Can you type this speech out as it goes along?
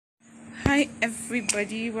Hi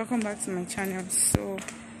everybody, welcome back to my channel. So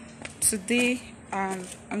today I'm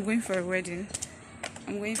going for a wedding.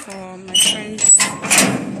 I'm going for my friend's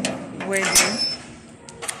wedding.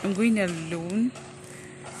 I'm going alone.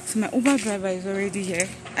 So my Uber driver is already here.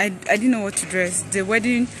 I didn't know what to dress. The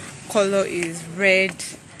wedding color is red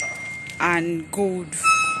and gold,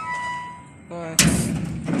 but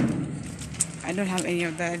I don't have any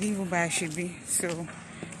of that. I didn't even buy a shibi, so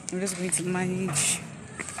I'm just going to manage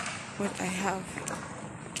what I have.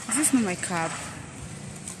 Is this not my cab?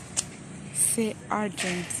 Say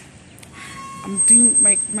urgent. I'm doing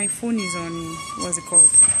my phone is on, what's it called?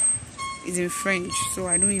 It's in French, so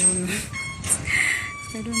I don't even know.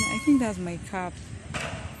 I don't know. I think that's my cab.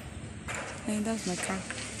 That's my cab.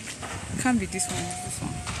 Can't be this one. It's this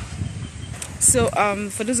one. So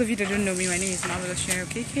for those of you that don't know me, my name is Marvelous Sharon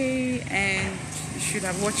KK, and you should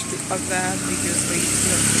have watched the other videos for you to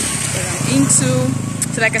know what I'm into.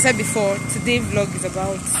 So like I said before, today's vlog is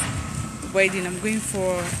about wedding. I'm going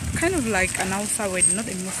for kind of like an Hausa wedding, not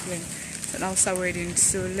a Muslim. It's an Hausa wedding.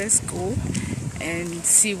 So let's go and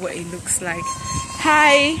see what it looks like.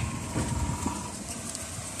 Hi.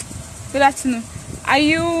 Good afternoon. Are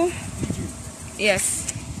you?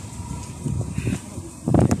 Yes.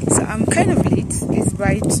 So I'm kind of late. It's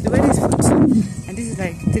by the wedding is for 2 and this is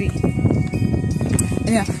like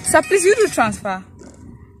 3. Yeah. So please you do transfer.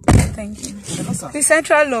 Thank you. Hello, sir. The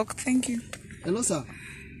central lock. Thank you. Hello, sir.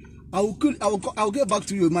 I will get back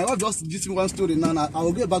to you. My wife just gives me one story now. I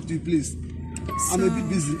will get back to you, please. So, I'm a bit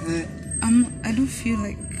busy. I don't feel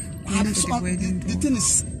like going for the wedding. The thing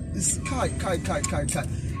is Kai.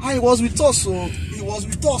 He was with us, so he was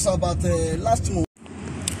with us about last month.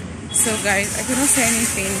 So guys, I couldn't say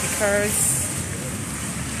anything because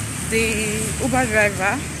the Uber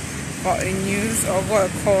driver got a news or got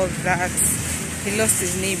a call that he lost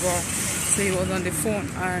his neighbor, so he was on the phone,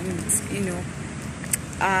 and you know,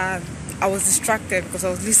 I was distracted because I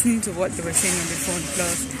was listening to what they were saying on the phone.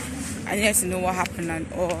 Plus, I needed to know what happened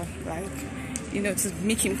and all, like, you know, to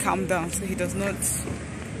make him calm down so he does not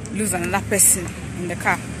lose another person in the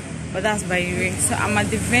car. But that's by the way. So I'm at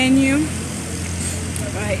the venue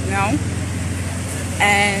right now,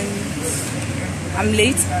 and I'm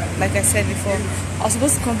late. Like I said before, I was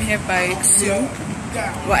supposed to come here by 2,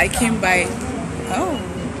 but I came by. Oh,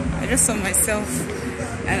 I just saw myself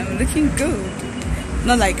and I'm looking good.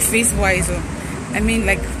 Not like face wise, or I mean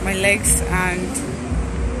like my legs. And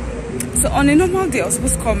so on a normal day I was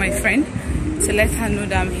supposed to call my friend to let her know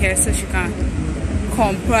that I'm here so she can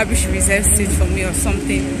come. Probably she reserves seat for me or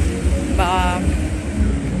something, but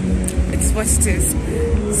it's what it is.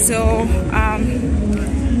 So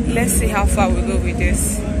let's see how far we go with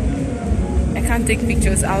this. I can't take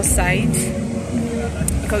pictures outside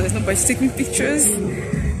because there's nobody taking pictures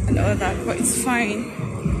and all that, but it's fine.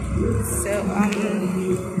 So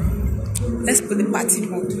let's put the party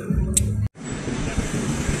mode.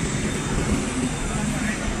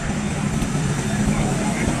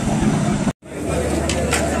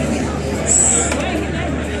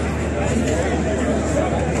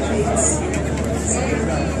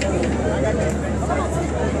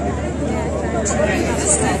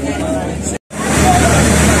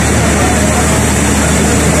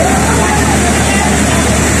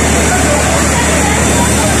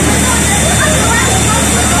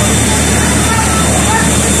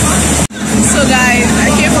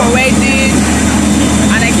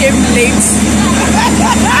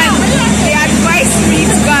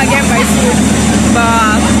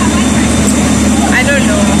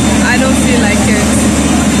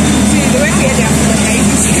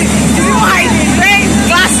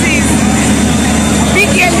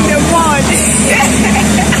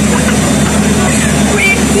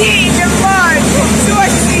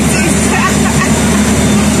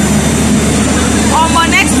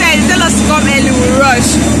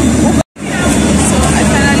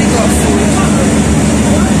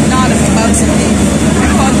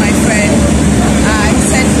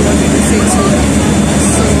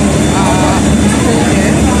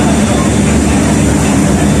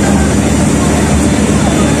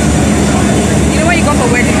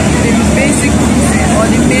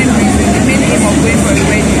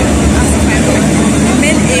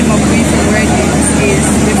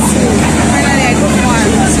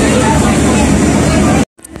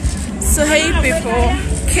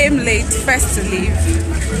 Came late, first to leave.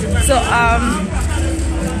 So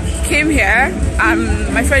came here.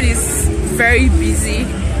 My friend is very busy.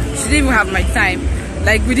 She didn't even have my time.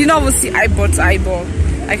 Like we didn't even see eyeball to eyeball.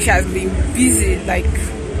 Like she has been busy, like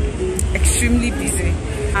extremely busy.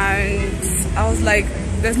 And I was like,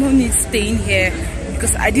 there's no need staying here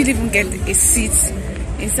because I didn't even get a seat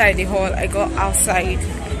inside the hall. I got outside,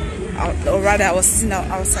 or rather I was sitting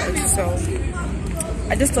outside. So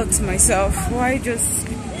I just thought to myself, why just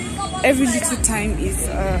every little time is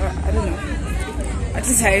I don't know. I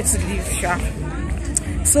decided to leave Sha.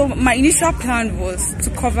 So my initial plan was to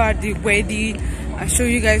cover the wedding and show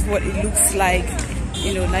you guys what it looks like,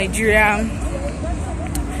 you know, Nigerian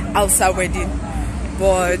outside wedding,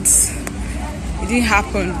 but it didn't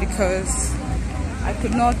happen because I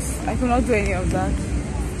could not do any of that.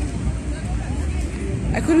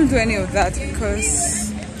 I couldn't do any of that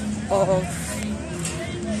because of,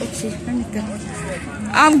 okay, let me go.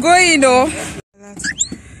 I'm going, you know.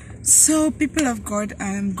 So people of God,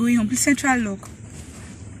 I'm going home. Please central look.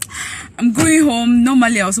 I'm going home.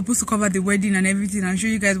 Normally I was supposed to cover the wedding and everything and show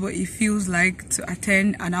you guys what it feels like to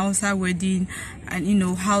attend an outside wedding and you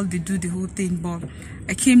know how they do the whole thing, but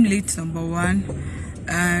I came late, number one,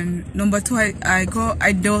 and number two, there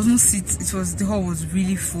was no seats. The hall was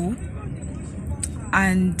really full,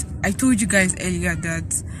 and I told you guys earlier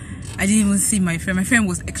that I didn't even see my friend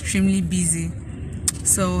was extremely busy,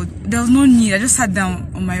 so there was no need. I just sat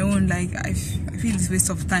down on my own. Like I feel it's a waste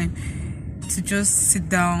of time to just sit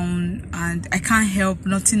down and I can't help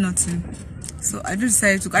nothing. So I just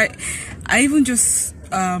decided to I even just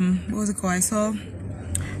what was it called, I saw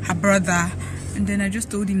her brother and then I just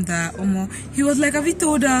told him that Omo, he was like, have you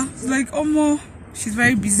told her? I was like, Omo, she's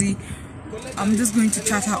very busy, I'm just going to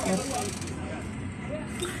chat her up.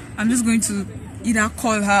 I'm just going to either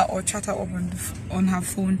call her or chat her up on her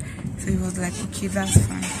phone. So he was like, okay, that's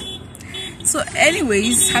fine. So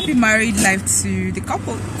anyways, happy married life to the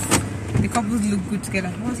couple. The couples look good together.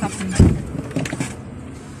 What's happening?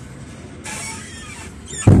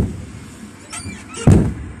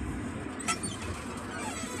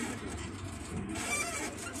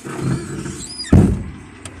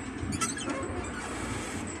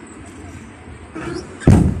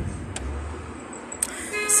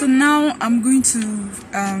 So now I'm going to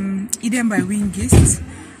Eden by Wingate.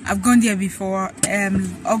 I've gone there before,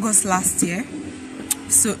 August last year.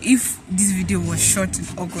 So if this video was shot in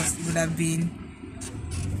August, it would have been,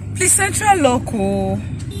 please central local.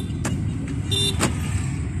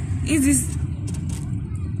 Is this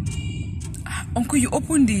uncle? You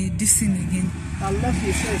open this thing again. I left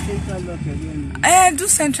you say central lock again. Do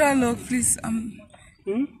central lock, please.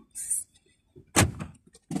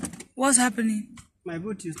 What's happening? My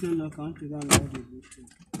boot is not locked. I want to go and lock the boot.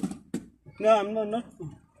 No, I'm not.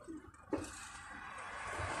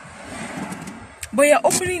 But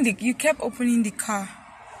you kept opening the car.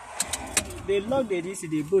 They locked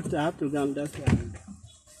the boot. I have to go and that's why.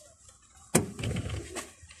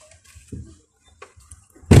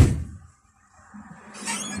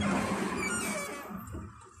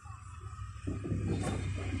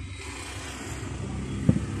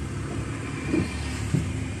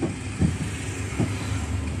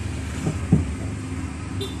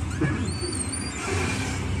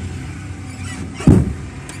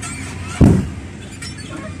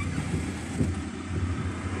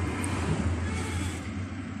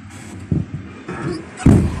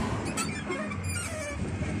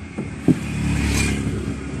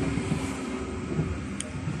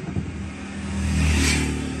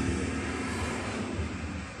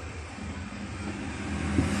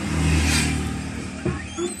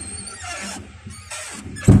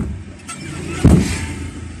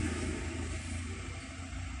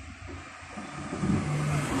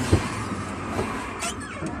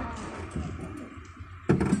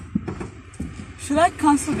 Should I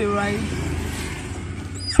cancel the ride?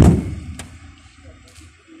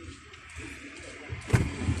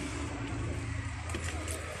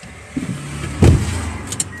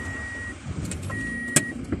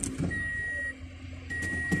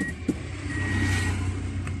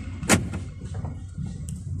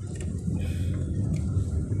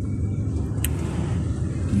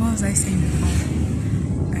 What was I saying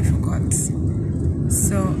before? I forgot.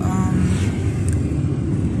 So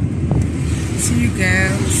see you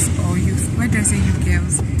girls, or you, why did I say you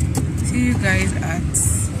girls? See you guys at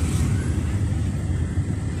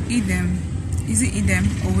Eden. Is it Eden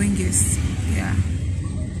or Wingate? Yeah.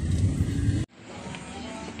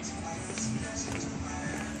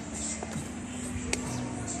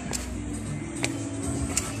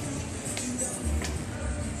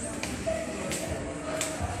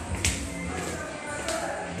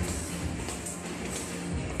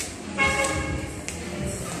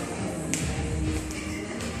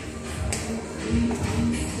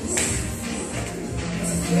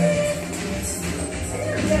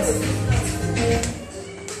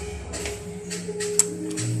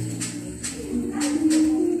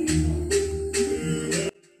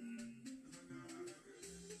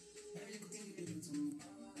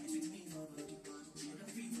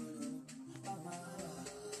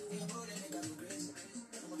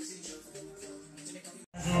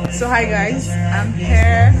 So hi guys, I'm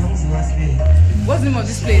here. What's the name of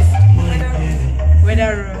this place?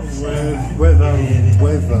 Weather room.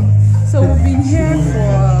 Weather. So we've been here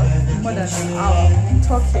for more than an hour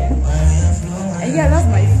talking. And yeah, that's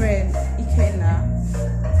my friend Ikenna.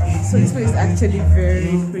 So this place is actually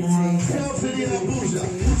very pretty. Really, really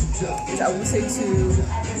pretty. I would say to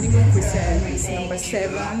Legal Pretend, it's number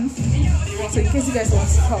 7. So in case you guys want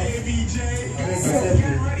to talk.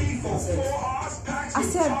 I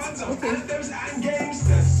said, okay.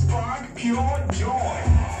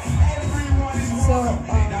 So,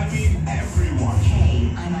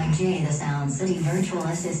 hey, I'm IJ, the Sound City virtual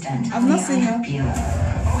assistant. I've not seen her.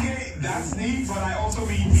 Okay, that's neat, but I also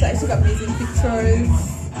mean. So I took amazing pictures.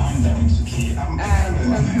 And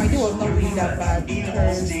my day was not really that bad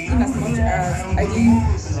because in as much as I didn't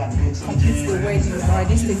complete the wedding or I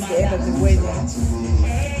didn't stay to the end of the wedding,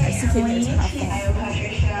 I still came here to have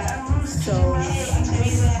fun. So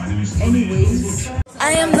anyways,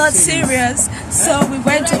 I am not serious. So we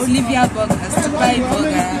went to Olivia Burgers to buy a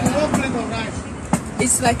burger.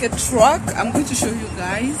 It's like a truck. I'm going to show you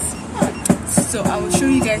guys. So I will show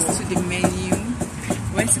you guys to the menu.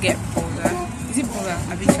 We went to get burger. Is it burger?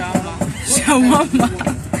 I mean shawarma.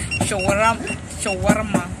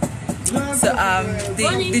 Shawarma. So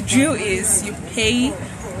the drill is you pay,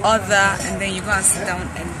 order, and then you go and sit down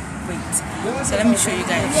and wait. So let me show you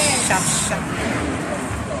guys. Sharp.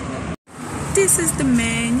 This is the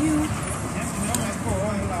menu.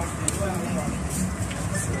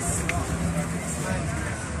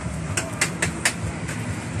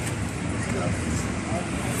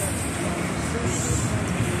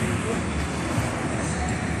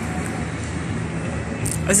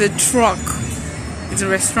 It's a truck. It's a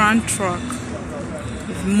restaurant truck.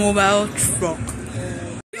 It's a mobile truck.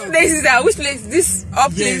 Which place is that? Which place? This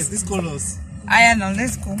up place? Yes, this colors. I know.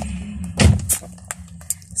 Let's go.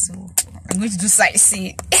 So I'm going to do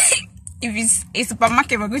sightseeing. If it's a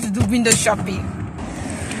supermarket, we're going to do window shopping.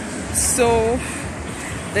 So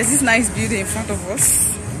there's this nice building in front of us.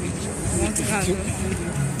 I want to go and do.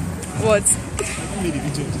 What?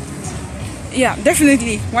 Yeah,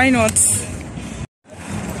 definitely. Why not?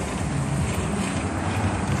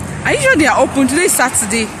 Are you sure they are open? Today is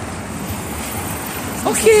Saturday.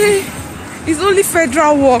 Okay. It's only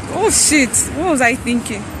federal work. Oh shit. What was I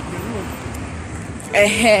thinking?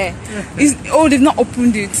 Oh, they've not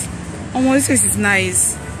opened it. Oh, this place is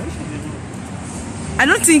nice. I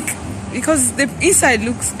don't think, because the inside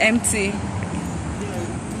looks empty.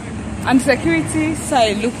 And the security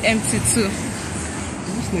side look empty too.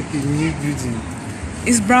 It looks like a new building.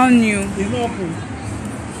 It's brand new. It's not open.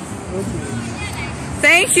 Okay.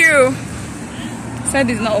 Thank you. Side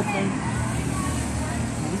is not open.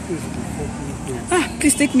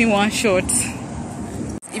 Please take me one shot.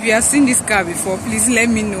 If you have seen this car before, please let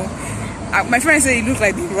me know. My friend said it looked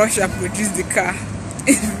like they rushed and produced the car.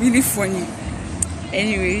 It's really funny.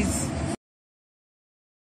 Anyways.